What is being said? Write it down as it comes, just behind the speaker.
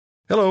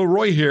Hello,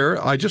 Roy here.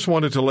 I just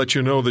wanted to let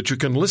you know that you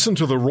can listen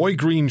to The Roy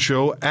Green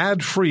Show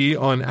ad-free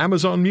on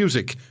Amazon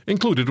Music,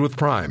 included with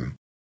Prime.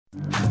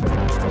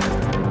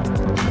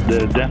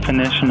 The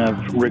definition of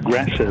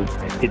regressive,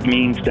 it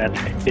means that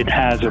it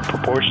has a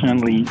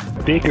proportionally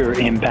bigger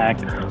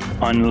impact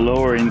on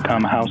lower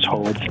income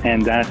households,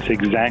 and that's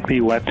exactly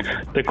what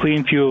the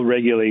clean fuel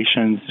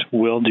regulations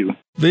will do.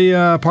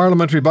 The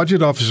Parliamentary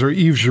Budget Officer,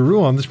 Yves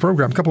Giroux, on this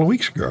program a couple of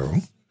weeks ago,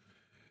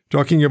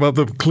 talking about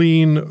the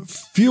clean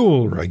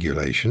fuel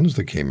regulations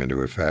that came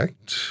into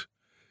effect,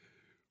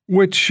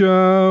 which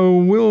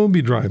will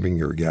be driving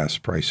your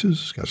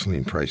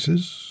gasoline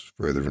prices,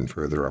 further and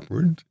further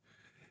upward.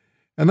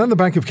 And then the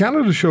Bank of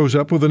Canada shows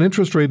up with an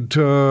interest rate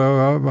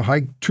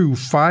hike to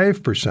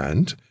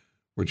 5%,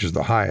 which is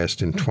the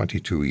highest in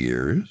 22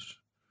 years.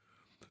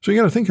 So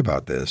you got to think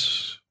about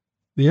this.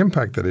 The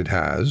impact that it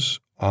has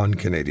on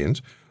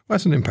Canadians, well,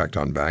 has an impact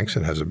on banks.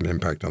 It has an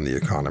impact on the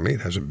economy.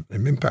 It has an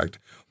impact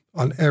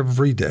on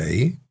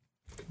everyday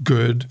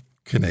good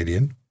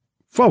Canadian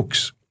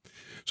folks.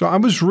 So I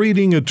was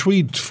reading a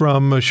tweet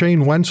from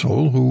Shane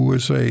Wenzel, who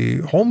is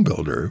a home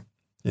builder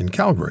in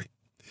Calgary.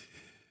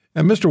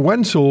 And Mr.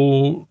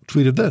 Wenzel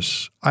tweeted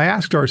this: I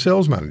asked our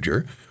sales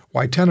manager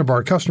why 10 of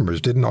our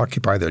customers didn't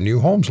occupy their new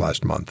homes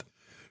last month.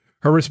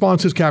 Her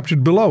response is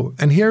captured below.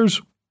 And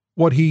here's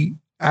what he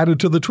added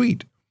to the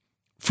tweet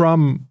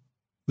from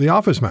the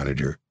office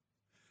manager.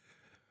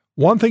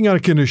 One thing I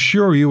can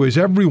assure you is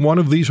every one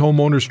of these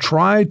homeowners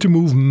tried to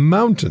move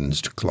mountains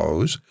to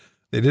close.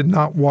 They did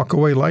not walk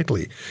away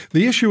lightly.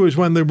 The issue is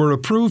when they were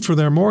approved for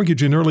their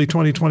mortgage in early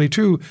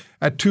 2022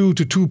 at 2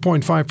 to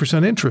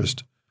 2.5%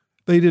 interest,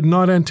 they did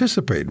not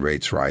anticipate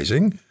rates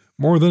rising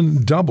more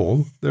than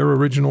double their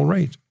original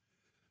rate.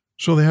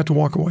 So they had to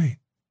walk away.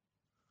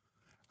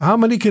 How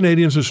many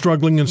Canadians are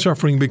struggling and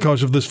suffering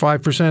because of this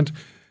 5%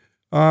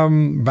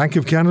 Bank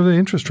of Canada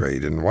interest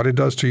rate and what it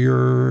does to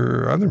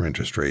your other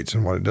interest rates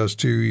and what it does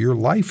to your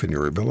life and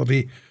your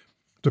ability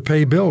to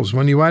pay bills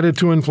when you add it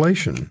to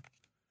inflation?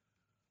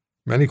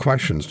 Many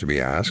questions to be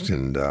asked,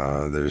 and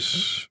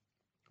there's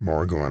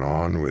more going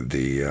on with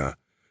the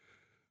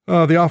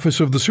Office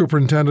of the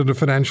Superintendent of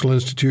Financial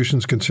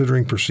Institutions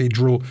considering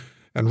procedural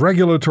and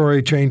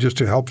regulatory changes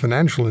to help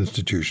financial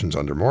institutions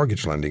under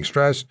mortgage lending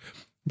stress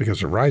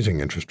because a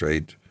rising interest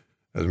rate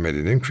has made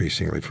it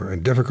increasingly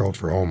difficult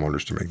for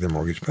homeowners to make their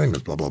mortgage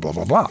payments, blah, blah, blah,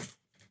 blah, blah.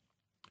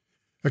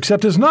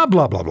 Except it's not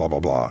blah, blah, blah, blah,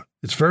 blah.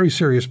 It's very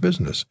serious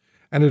business,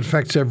 and it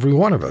affects every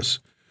one of us.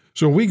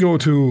 So we go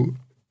to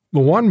the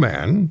one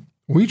man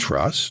we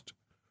trust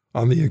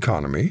on the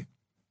economy.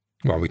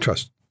 Well, we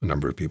trust a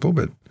number of people,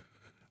 but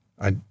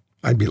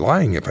I'd be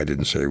lying if I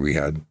didn't say we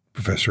had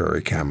Professor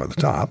Eric Ham at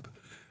the top,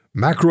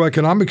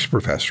 macroeconomics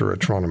professor at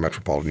Toronto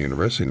Metropolitan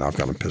University. Now I've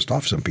got him pissed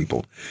off some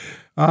people.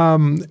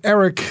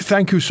 Eric,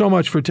 thank you so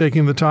much for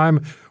taking the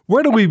time.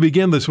 Where do we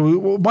begin this?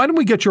 Why don't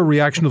we get your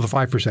reaction to the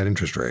 5%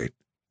 interest rate?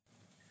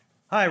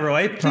 Hi,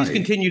 Roy. Please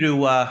continue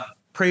to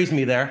praise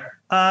me there.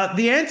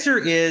 The answer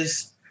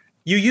is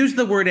you use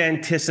the word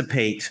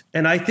anticipate.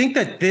 And I think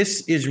that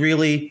this is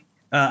really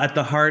at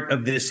the heart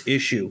of this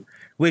issue,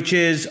 which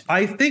is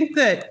I think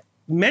that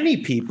many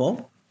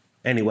people,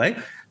 anyway,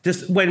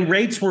 just when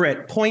rates were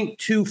at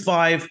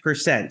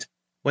 0.25%,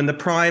 when the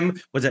prime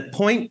was at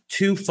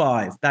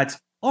 0.25, that's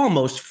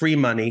almost free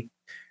money.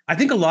 I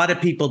think a lot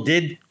of people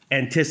did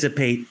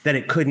anticipate that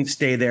it couldn't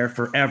stay there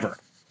forever.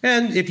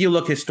 And if you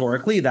look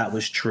historically, that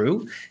was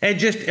true. And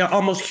just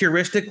almost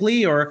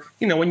heuristically, or,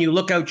 when you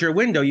look out your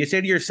window, you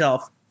say to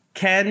yourself,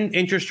 can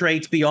interest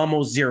rates be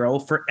almost zero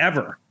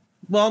forever?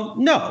 Well,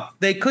 no,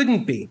 they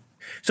couldn't be.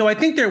 So I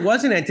think there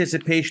was an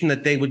anticipation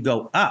that they would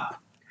go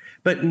up,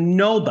 but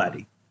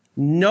nobody,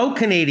 no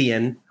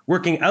Canadian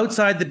working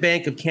outside the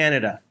Bank of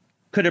Canada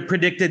could have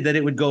predicted that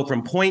it would go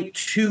from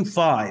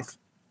 0.25,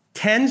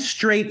 10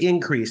 straight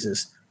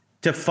increases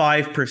to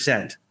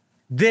 5%.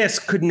 This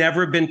could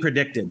never have been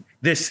predicted.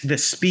 The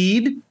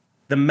speed,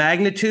 the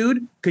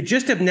magnitude could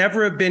just have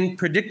never have been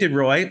predicted,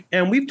 Roy.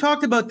 And we've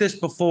talked about this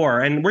before,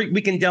 and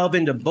we can delve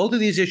into both of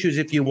these issues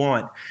if you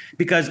want,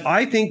 because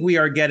I think we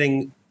are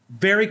getting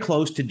very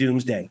close to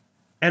doomsday.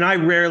 And I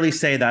rarely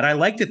say that. I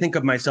like to think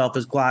of myself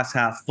as glass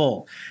half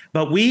full,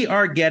 but we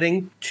are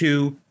getting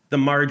to the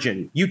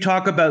margin. You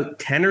talk about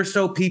 10 or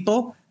so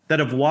people that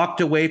have walked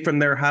away from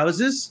their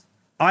houses.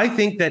 I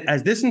think that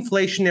as this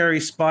inflationary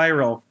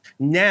spiral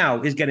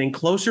now is getting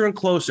closer and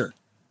closer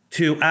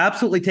to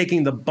absolutely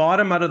taking the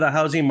bottom out of the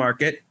housing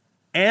market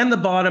and the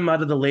bottom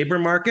out of the labor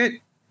market,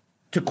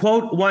 to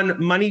quote one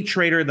money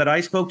trader that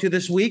I spoke to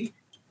this week,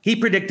 he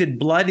predicted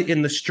blood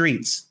in the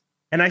streets.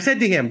 And I said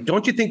to him,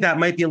 don't you think that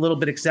might be a little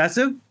bit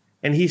excessive?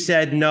 And he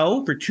said,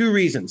 no, for two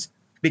reasons.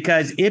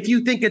 Because if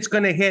you think it's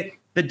going to hit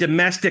the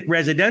domestic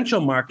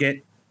residential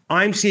market,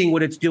 I'm seeing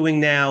what it's doing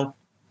now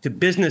to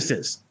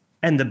businesses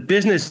and the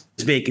business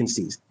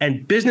vacancies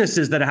and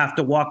businesses that have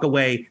to walk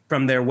away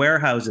from their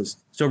warehouses.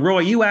 So, Roy,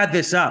 you add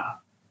this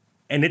up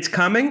and it's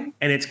coming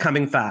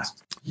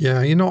fast.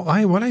 Yeah,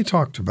 when I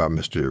talked about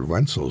Mr.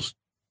 Wenzel's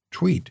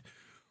tweet,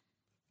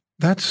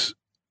 that's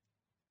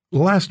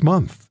last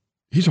month.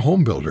 He's a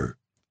home builder.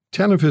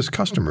 10 of his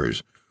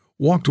customers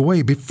walked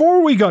away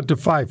before we got to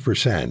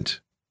 5%.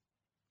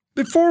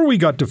 Before we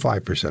got to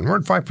 5%. We're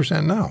at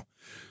 5% now.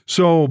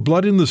 So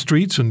blood in the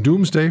streets and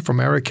doomsday from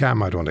Eric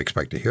Cam. I don't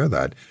expect to hear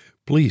that.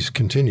 Please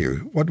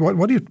continue. What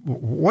do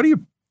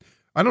you,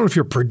 I don't know if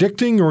you're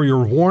predicting or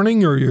you're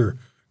warning or you're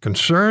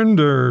concerned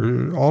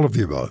or all of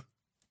the above.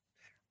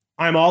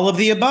 I'm all of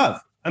the above.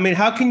 I mean,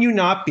 how can you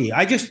not be?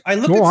 I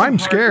look at I'm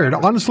scared.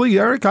 Honestly,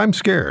 Eric, I'm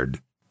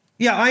scared.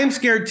 Yeah, I am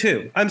scared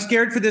too. I'm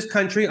scared for this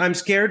country. I'm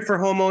scared for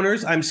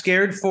homeowners. I'm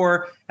scared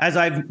for, as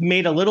I've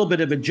made a little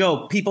bit of a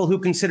joke, people who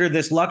consider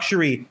this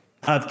luxury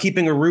of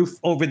keeping a roof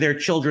over their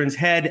children's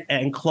head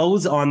and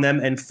clothes on them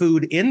and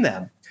food in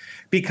them,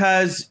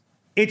 because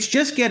it's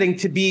just getting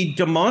to be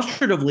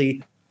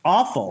demonstratively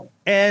awful.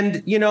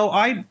 And,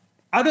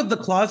 out of the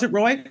closet,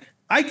 Roy,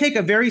 I take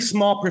a very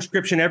small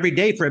prescription every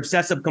day for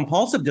obsessive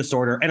compulsive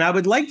disorder. And I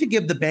would like to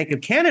give the Bank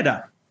of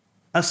Canada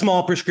a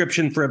small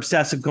prescription for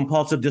obsessive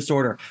compulsive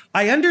disorder.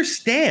 I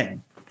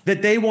understand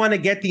that they want to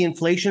get the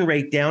inflation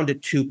rate down to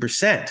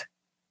 2%.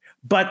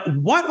 But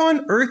what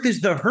on earth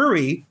is the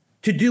hurry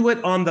to do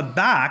it on the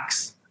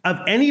backs of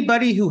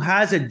anybody who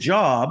has a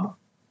job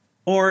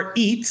or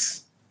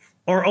eats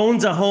or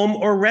owns a home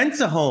or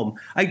rents a home?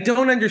 I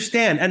don't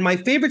understand. And my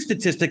favorite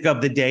statistic of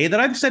the day that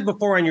I've said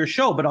before on your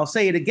show, but I'll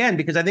say it again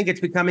because I think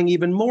it's becoming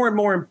even more and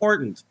more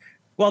important.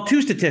 Well,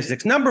 two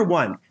statistics. Number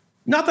one,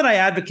 not that I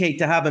advocate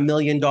to have $1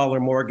 million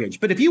mortgage,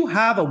 but if you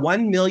have a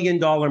 $1 million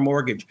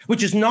mortgage,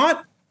 which is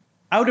not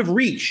out of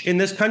reach in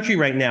this country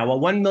right now, a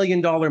 $1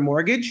 million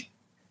mortgage,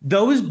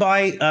 those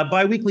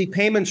biweekly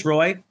payments,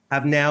 Roy,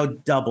 have now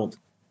doubled.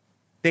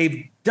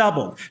 They've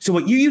doubled. So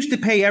what you used to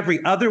pay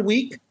every other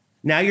week,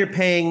 now you're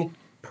paying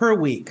per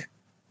week.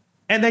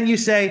 And then you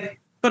say,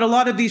 but a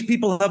lot of these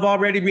people have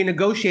already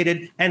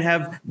renegotiated and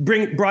have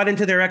brought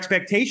into their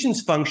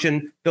expectations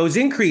function those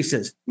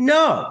increases.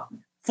 No.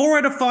 4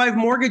 out of 5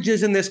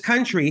 mortgages in this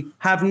country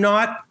have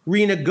not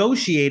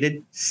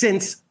renegotiated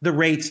since the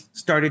rates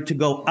started to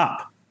go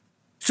up.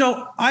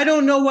 So I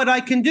don't know what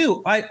I can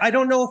do. I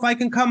don't know if I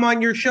can come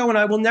on your show, and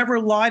I will never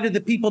lie to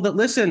the people that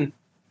listen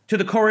to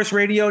the Chorus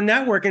Radio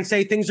Network and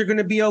say things are going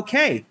to be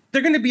okay.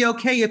 They're going to be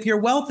okay if you're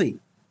wealthy.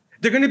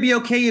 They're going to be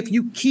okay if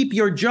you keep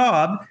your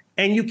job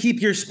and you keep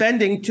your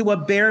spending to a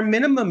bare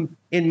minimum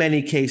in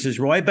many cases,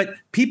 Roy. But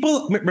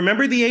people,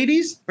 remember the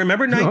 80s?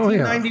 Remember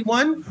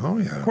 1991? Oh,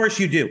 yeah. Of course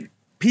you do.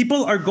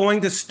 People are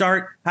going to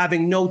start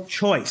having no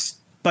choice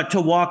but to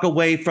walk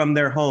away from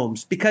their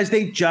homes because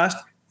they just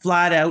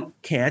flat out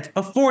can't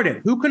afford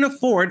it. Who can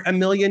afford $1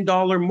 million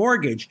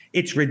mortgage?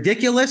 It's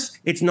ridiculous.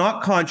 It's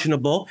not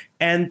conscionable.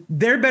 And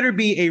there better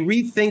be a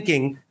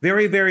rethinking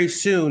very, very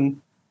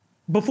soon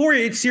before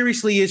it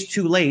seriously is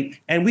too late.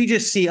 And we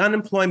just see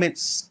unemployment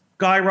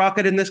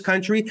skyrocket in this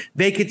country,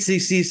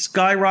 vacancy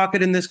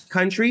skyrocket in this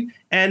country.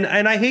 And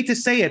I hate to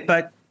say it,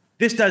 but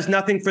this does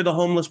nothing for the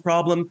homeless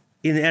problem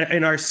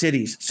in our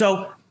cities.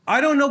 So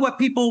I don't know what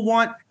people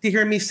want to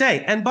hear me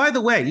say. And by the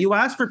way, you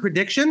asked for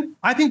prediction.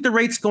 I think the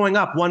rate's going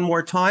up one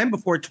more time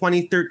before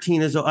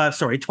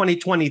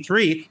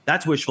 2023.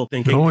 That's wishful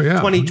thinking. Oh,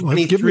 yeah.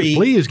 2023.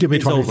 Please give me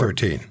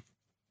 2013.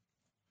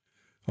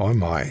 Oh,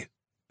 my.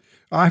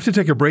 I have to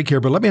take a break here,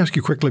 but let me ask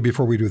you quickly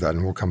before we do that,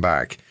 and we'll come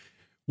back.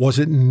 Was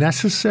it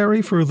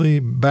necessary for the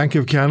Bank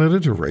of Canada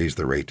to raise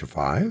the rate to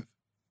 5?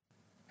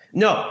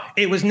 No,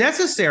 it was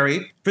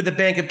necessary for the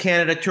Bank of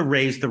Canada to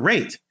raise the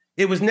rate.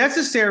 It was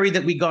necessary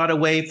that we got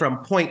away from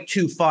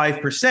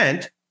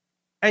 0.25%.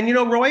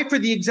 And, Roy, for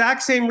the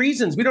exact same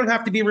reasons, we don't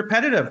have to be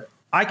repetitive.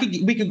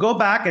 We could go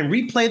back and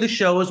replay the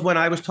shows when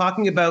I was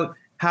talking about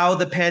how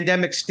the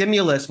pandemic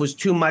stimulus was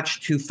too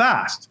much too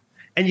fast.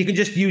 And you can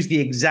just use the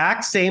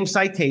exact same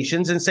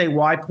citations and say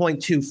why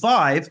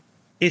 0.25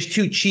 is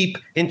too cheap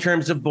in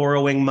terms of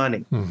borrowing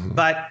money. Mm-hmm.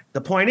 But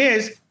the point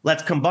is,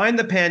 let's combine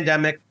the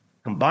pandemic,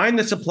 combine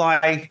the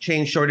supply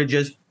chain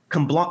shortages,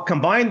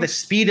 combine the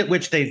speed at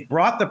which they've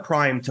brought the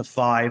prime to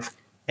 5,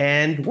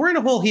 and we're in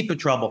a whole heap of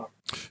trouble.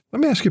 Let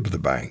me ask you about the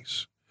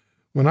banks.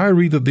 When I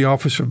read that the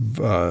Office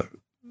of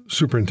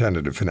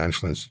Superintendent of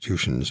Financial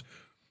Institutions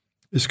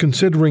is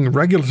considering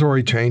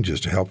regulatory changes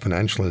to help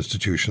financial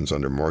institutions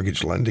under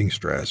mortgage lending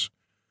stress,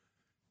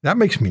 that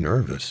makes me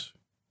nervous.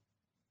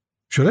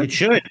 Should it? It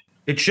should.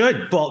 It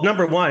should. Well,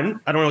 number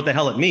one, I don't know what the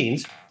hell it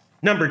means.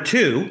 Number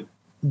two,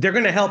 they're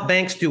going to help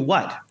banks do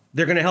what?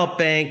 They're going to help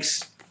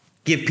banks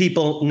give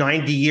people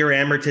 90-year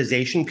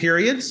amortization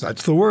periods.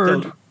 That's the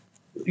word.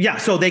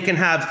 So they can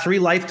have 3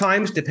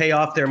 lifetimes to pay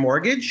off their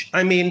mortgage.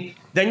 I mean,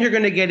 then you're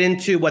going to get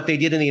into what they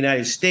did in the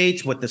United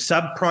States with the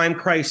subprime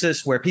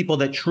crisis, where people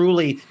that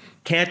truly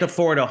can't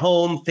afford a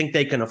home think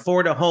they can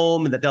afford a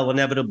home and that they'll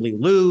inevitably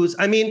lose.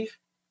 I mean,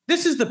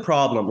 this is the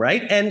problem,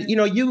 right? And,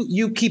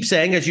 you keep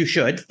saying, as you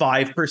should,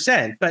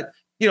 5%. But,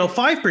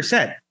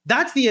 5%,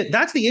 that's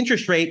the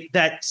interest rate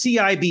that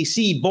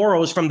CIBC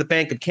borrows from the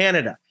Bank of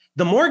Canada.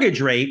 The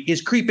mortgage rate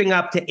is creeping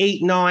up to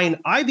 8, 9.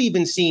 I've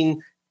even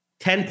seen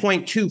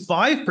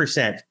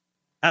 10.25%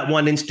 at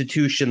one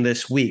institution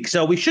this week.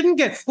 So we shouldn't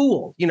get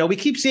fooled. We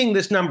keep seeing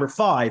this number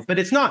 5, but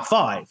it's not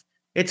 5.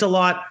 It's a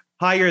lot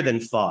higher than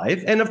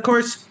 5. And of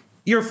course,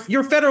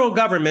 your federal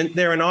government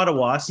there in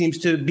Ottawa seems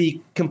to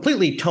be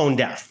completely tone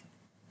deaf,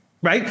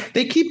 right?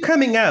 They keep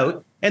coming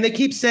out and they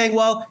keep saying,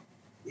 well,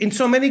 in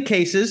so many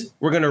cases,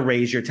 we're going to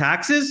raise your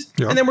taxes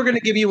and then we're going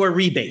to give you a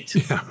rebate.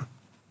 Yeah.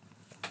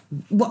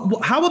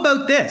 How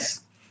about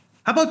this?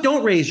 How about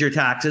don't raise your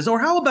taxes? Or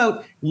how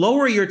about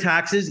lower your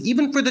taxes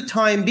even for the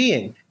time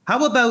being?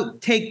 How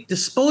about take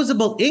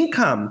disposable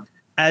income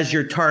as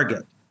your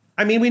target?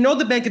 I mean, we know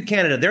the Bank of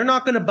Canada, they're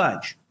not going to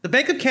budge. The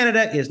Bank of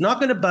Canada is not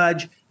going to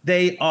budge.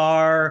 They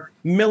are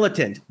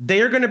militant.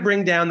 They are going to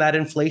bring down that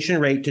inflation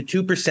rate to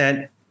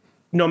 2%,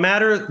 no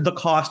matter the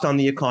cost on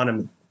the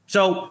economy.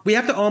 So we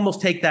have to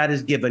almost take that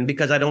as given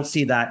because I don't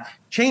see that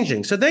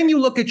changing. So then you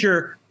look at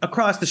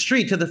across the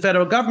street to the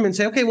federal government and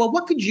say, okay, well,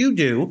 what could you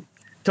do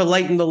to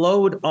lighten the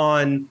load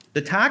on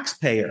the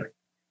taxpayer?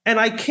 And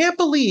I can't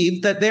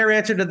believe that their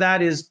answer to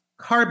that is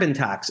carbon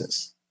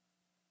taxes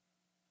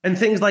and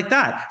things like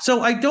that.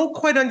 So I don't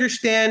quite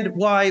understand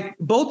why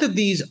both of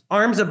these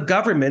arms of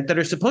government that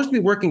are supposed to be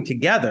working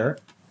together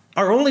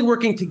are only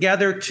working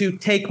together to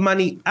take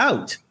money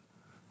out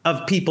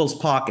of people's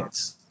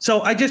pockets.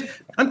 So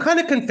I'm kind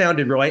of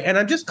confounded, Roy, and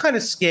I'm just kind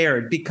of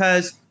scared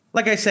because,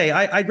 like I say,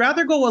 I'd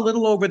rather go a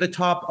little over the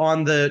top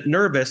on the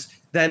nervous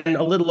than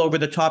a little over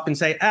the top and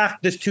say,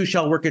 this too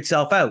shall work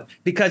itself out.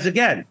 Because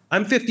again,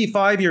 I'm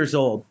 55 years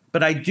old,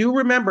 but I do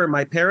remember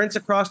my parents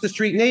across the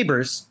street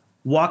neighbors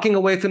walking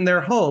away from their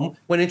home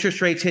when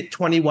interest rates hit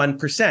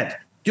 21%.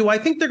 Do I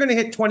think they're going to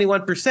hit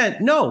 21%?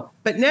 No.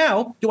 But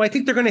now, do I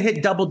think they're going to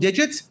hit double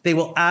digits? They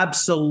will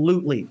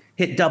absolutely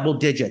hit double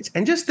digits.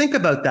 And just think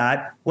about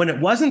that when it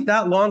wasn't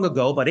that long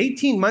ago, about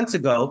 18 months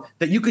ago,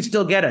 that you could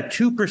still get a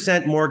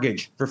 2%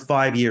 mortgage for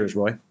 5 years,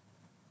 Roy.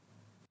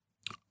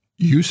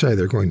 You say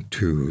they're going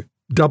to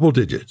double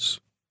digits.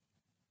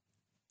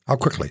 How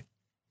quickly?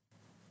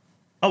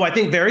 Oh, I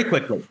think very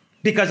quickly,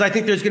 because I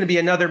think there's going to be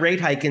another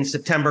rate hike in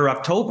September,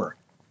 October.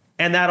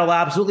 And that'll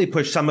absolutely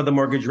push some of the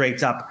mortgage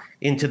rates up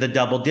into the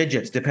double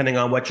digits, depending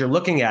on what you're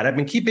looking at. I've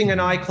been keeping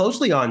an eye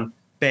closely on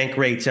bank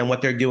rates and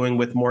what they're doing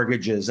with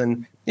mortgages.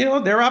 And,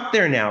 they're up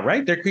there now,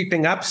 right? They're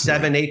creeping up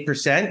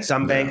 7-8%,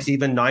 some banks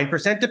even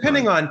 9%,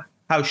 depending on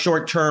how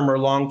short-term or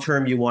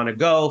long-term you want to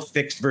go,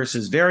 fixed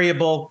versus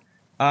variable.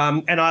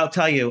 And I'll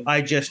tell you,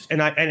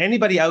 and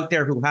anybody out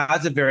there who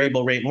has a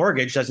variable rate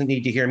mortgage doesn't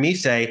need to hear me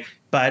say,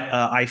 but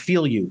I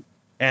feel you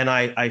and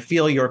I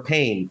feel your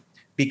pain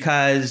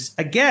because,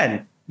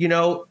 again,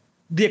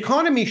 the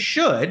economy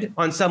should,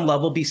 on some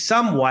level, be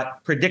somewhat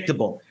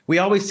predictable. We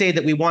always say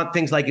that we want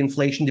things like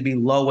inflation to be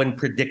low and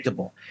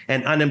predictable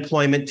and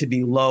unemployment to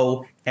be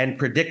low and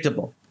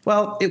predictable.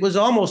 Well, it was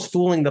almost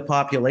fooling the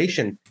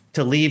population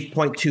to leave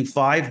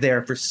 0.25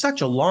 there for such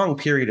a long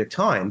period of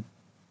time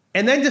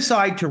and then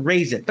decide to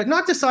raise it, but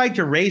not decide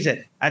to raise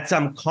it at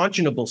some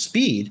conscionable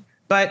speed,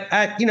 but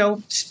at,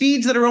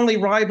 speeds that are only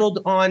rivaled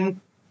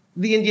on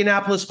the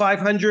Indianapolis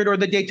 500 or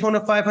the Daytona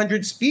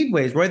 500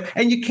 speedways, right?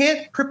 And you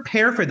can't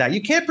prepare for that.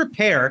 You can't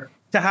prepare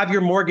to have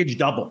your mortgage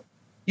double.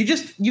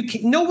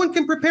 No one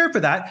can prepare for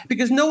that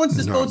because no one's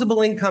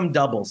disposable income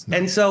doubles.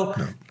 And so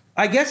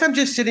I guess I'm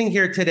just sitting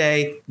here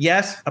today.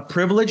 Yes, a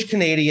privileged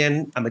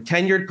Canadian. I'm a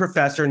tenured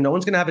professor. No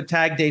one's going to have a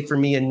tag day for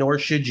me, and nor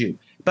should you.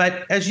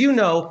 But as you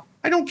know,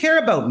 I don't care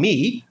about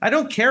me. I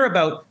don't care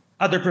about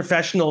other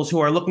professionals who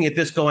are looking at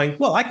this going,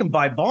 well, I can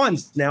buy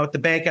bonds now at the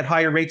bank at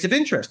higher rates of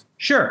interest.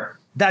 Sure.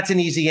 That's an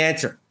easy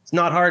answer. It's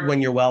not hard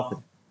when you're wealthy.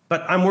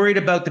 But I'm worried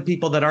about the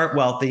people that aren't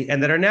wealthy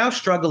and that are now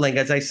struggling,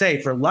 as I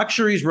say, for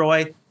luxuries,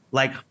 Roy,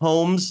 like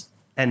homes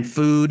and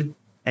food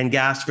and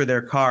gas for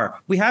their car.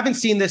 We haven't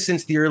seen this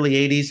since the early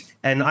 80s,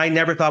 and I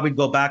never thought we'd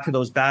go back to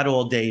those bad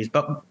old days.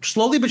 But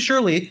quickly but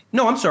surely,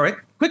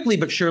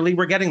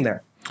 we're getting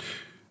there.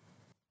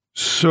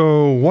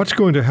 So what's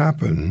going to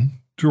happen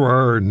to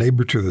our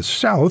neighbor to the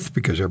south,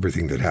 because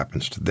everything that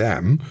happens to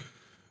them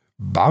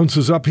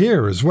bounces up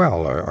here as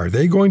well? Are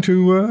they going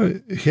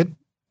to hit,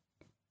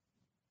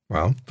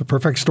 the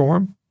perfect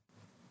storm?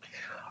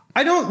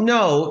 I don't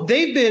know.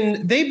 They've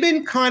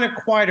been kind of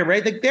quieter,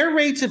 right? Like their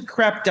rates have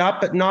crept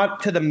up, but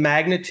not to the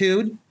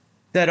magnitude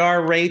that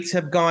our rates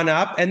have gone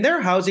up. And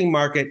their housing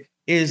market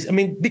is,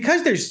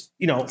 because there's,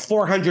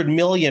 400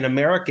 million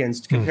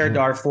Americans compared to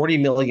our 40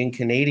 million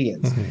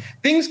Canadians,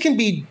 things can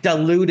be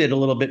diluted a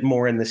little bit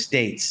more in the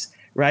States.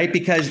 Right?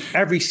 Because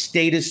every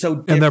state is so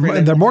different.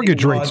 And their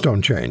mortgage rates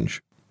don't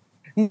change.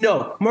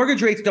 No,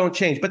 mortgage rates don't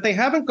change, but they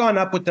haven't gone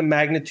up with the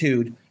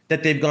magnitude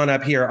that they've gone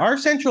up here. Our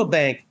central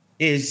bank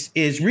is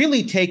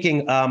really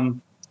taking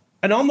an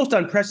almost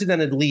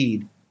unprecedented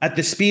lead at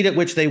the speed at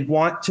which they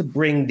want to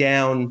bring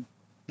down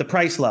the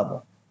price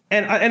level.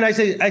 And I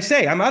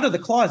say, I'm out of the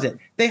closet.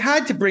 They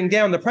had to bring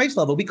down the price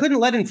level. We couldn't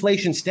let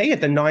inflation stay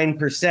at the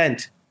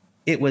 9%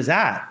 it was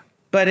at.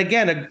 But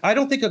again, I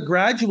don't think a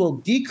gradual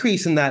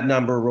decrease in that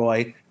number,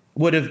 Roy,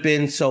 would have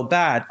been so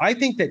bad. I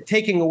think that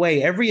taking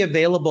away every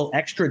available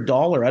extra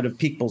dollar out of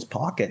people's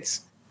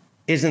pockets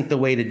isn't the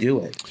way to do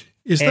it.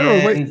 Is there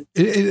a way,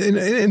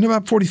 in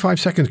about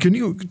 45 seconds, can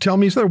you tell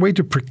me, is there a way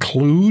to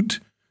preclude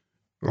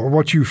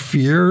what you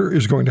fear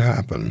is going to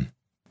happen?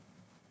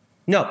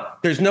 No,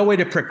 there's no way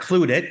to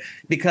preclude it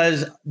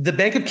because the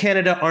Bank of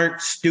Canada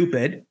aren't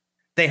stupid.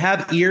 They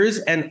have ears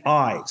and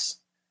eyes.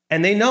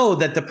 And they know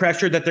that the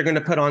pressure that they're going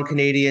to put on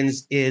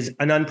Canadians is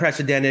an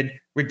unprecedented,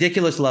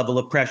 ridiculous level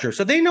of pressure.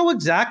 So they know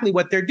exactly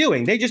what they're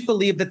doing. They just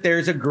believe that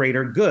there's a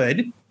greater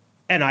good.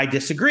 And I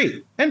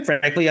disagree. And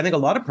frankly, I think a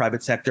lot of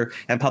private sector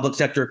and public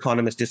sector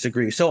economists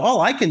disagree. So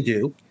all I can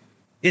do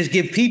is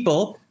give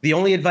people the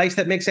only advice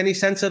that makes any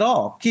sense at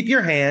all. Keep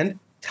your hand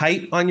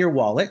tight on your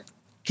wallet.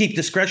 Keep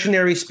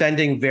discretionary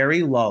spending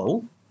very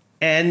low.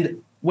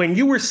 And when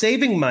you were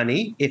saving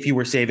money, if you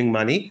were saving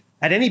money,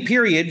 at any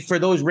period for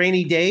those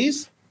rainy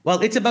days,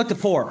 well, it's about to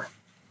pour.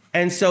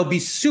 And so be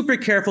super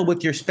careful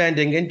with your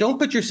spending and don't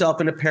put yourself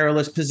in a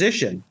perilous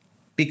position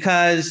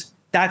because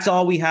that's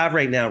all we have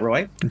right now,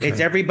 Roy. Okay.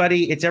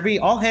 It's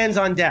all hands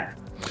on deck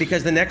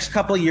because the next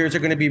couple of years are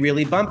going to be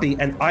really bumpy.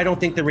 And I don't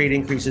think the rate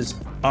increases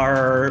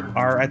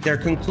are at their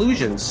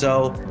conclusion.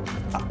 So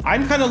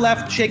I'm kind of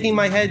left shaking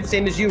my head,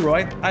 same as you,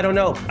 Roy. I don't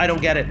know. I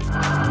don't get it.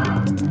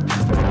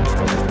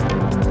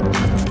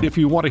 If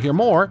you want to hear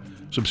more,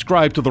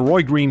 subscribe to The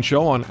Roy Green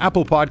Show on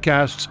Apple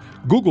Podcasts,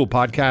 Google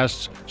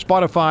Podcasts,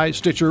 Spotify,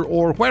 Stitcher,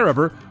 or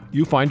wherever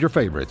you find your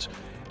favorites.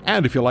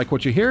 And if you like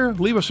what you hear,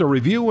 leave us a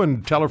review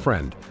and tell a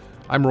friend.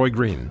 I'm Roy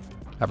Green.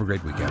 Have a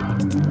great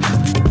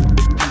weekend.